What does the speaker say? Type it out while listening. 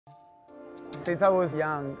Since I was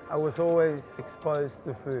young, I was always exposed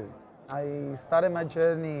to food. I started my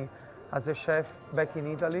journey as a chef back in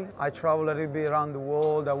Italy. I traveled a little bit around the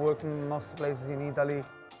world. I worked in most places in Italy.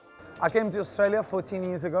 I came to Australia 14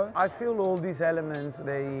 years ago. I feel all these elements,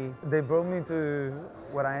 they brought me to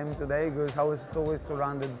where I am today because I was always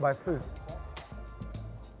surrounded by food.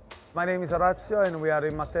 My name is Orazio and we are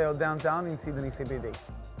in Matteo Downtown in Sydney CBD.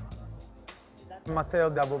 Matteo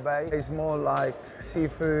Double Bay is more like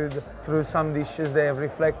seafood. Through some dishes they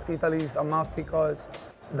reflect Italy's Amalfi Coast.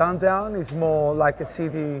 Downtown is more like a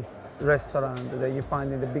city restaurant that you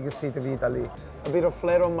find in the biggest city of Italy. A bit of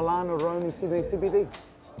flair of Milan or Rome in Sydney CBD.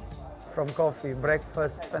 From coffee,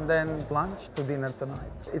 breakfast, and then lunch to dinner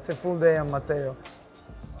tonight. It's a full day on Matteo.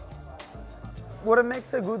 What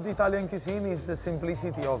makes a good Italian cuisine is the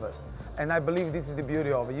simplicity of it. And I believe this is the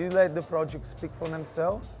beauty of it. You let the projects speak for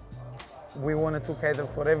themselves. We wanted to cater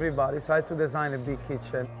for everybody, so I had to design a big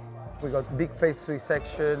kitchen. We got big pastry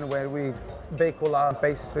section where we bake all our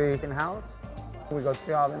pastry in-house. We got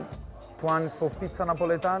 2 ovens. One is for pizza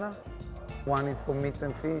napoletana, one is for meat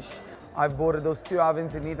and fish. I bought those 2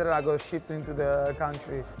 ovens in Italy, I got shipped into the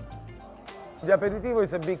country. The aperitivo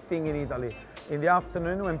is a big thing in Italy. In the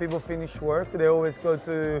afternoon, when people finish work, they always go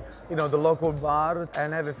to the local bar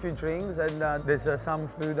and have a few drinks, and there's some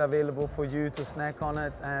food available for you to snack on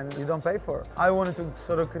it, and you don't pay for it. I wanted to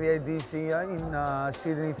sort of create this here in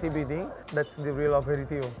Sydney CBD. That's the real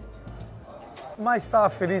aperitivo. My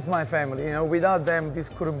staff, it is my family. Without them, this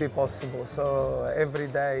couldn't be possible. So every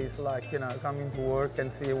day is like, coming to work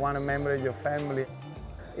and see one member of your family.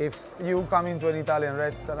 If you come into an Italian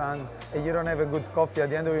restaurant and you don't have a good coffee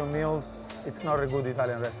at the end of your meal, it's not a good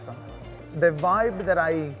Italian restaurant. The vibe that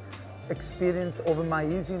I experienced over my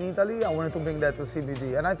years in Italy, I wanted to bring that to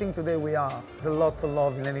CBD. And I think today we are. There's lots of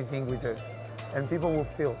love in anything we do. And people will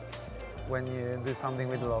feel when you do something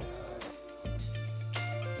with love.